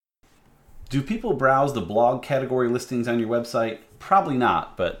Do people browse the blog category listings on your website? Probably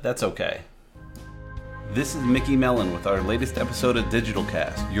not, but that's okay. This is Mickey Mellon with our latest episode of Digital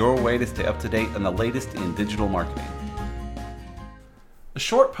Cast, your way to stay up to date on the latest in digital marketing. A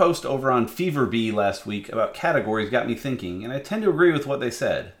short post over on Fever.Bee last week about categories got me thinking, and I tend to agree with what they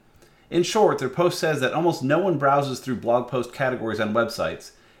said. In short, their post says that almost no one browses through blog post categories on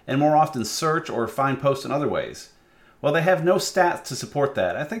websites, and more often search or find posts in other ways. While they have no stats to support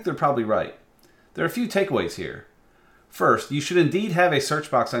that, I think they're probably right. There are a few takeaways here. First, you should indeed have a search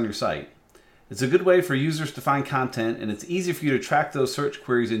box on your site. It's a good way for users to find content, and it's easy for you to track those search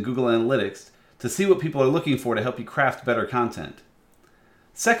queries in Google Analytics to see what people are looking for to help you craft better content.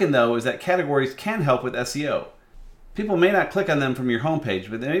 Second, though, is that categories can help with SEO. People may not click on them from your homepage,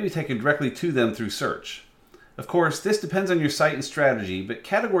 but they may be taken directly to them through search. Of course, this depends on your site and strategy, but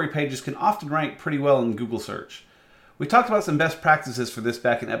category pages can often rank pretty well in Google search. We talked about some best practices for this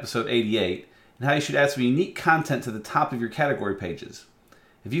back in episode 88, and how you should add some unique content to the top of your category pages.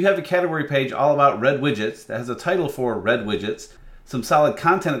 If you have a category page all about red widgets that has a title for red widgets, some solid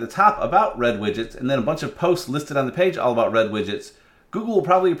content at the top about red widgets, and then a bunch of posts listed on the page all about red widgets, Google will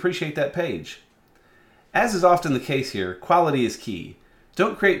probably appreciate that page. As is often the case here, quality is key.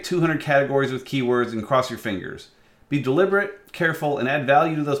 Don't create 200 categories with keywords and cross your fingers. Be deliberate, careful, and add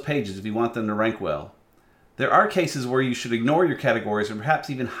value to those pages if you want them to rank well. There are cases where you should ignore your categories or perhaps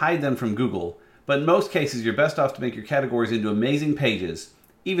even hide them from Google, but in most cases you're best off to make your categories into amazing pages,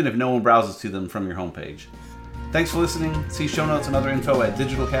 even if no one browses to them from your homepage. Thanks for listening. See show notes and other info at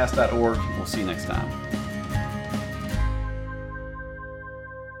digitalcast.org. We'll see you next time.